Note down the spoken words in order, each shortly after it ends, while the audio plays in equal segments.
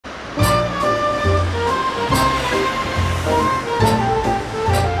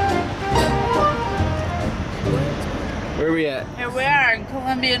we at? Here we are in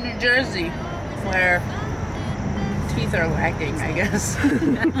Columbia, New Jersey, where teeth are lacking, I guess.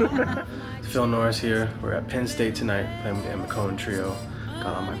 Phil Norris here. We're at Penn State tonight, playing with the Emmet Cohen trio.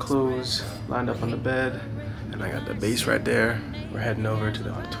 Got all my clothes, lined up on the bed, and I got the bass right there. We're heading over to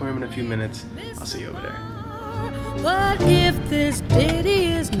the auditorium in a few minutes. I'll see you over there. But if this ditty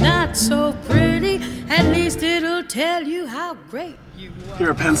is not so pretty, at least it'll tell you how great you are.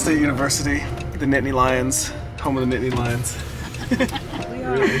 Here at Penn State University, the Nittany Lions, home of the Nittany Lions.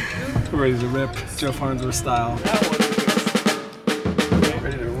 Really? We're ready to rip, Joe Farnsworth style.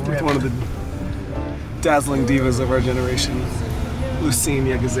 Ready to rip. One of the dazzling divas of our generation,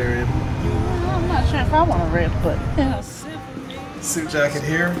 Yeghiazaryan. I'm not sure if I want to rip, but yeah. Suit jacket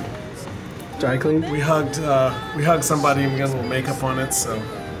here. Dry clean? We hugged somebody and we got a little makeup on it, so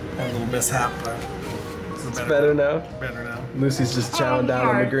had a little mishap, but it's better now. Better now. Lucy's just chowing down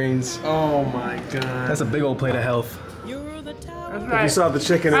on the greens. Oh my god. That's a big old plate of health. That's right. If you saw the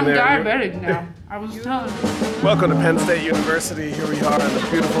chicken in there. I'm diabetic now. I was telling you. Welcome to Penn State University. Here we are in the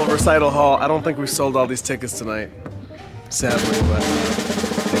beautiful recital hall. I don't think we've sold all these tickets tonight, sadly, but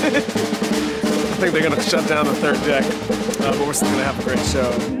I think they're gonna shut down the third deck, but we're still gonna have a great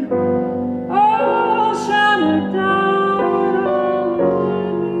show.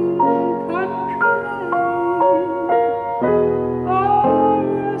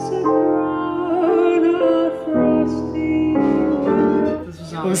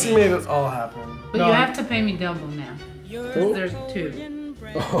 Lucy made it all happen. But you have to pay me double now. Because there's two.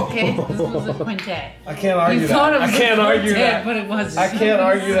 Okay? This was a quintet. I can't argue that. I can't argue that. But it wasn't. I can't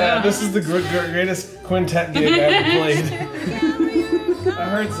argue that. This is the greatest quintet gig I ever played. I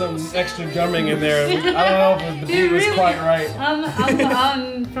heard some extra drumming in there. I don't know if the beat was quite right.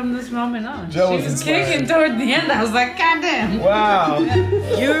 From this moment on. Joe she was kicking toward the end. I was like, God damn. Wow.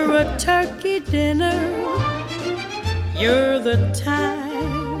 You're a turkey dinner. You're the time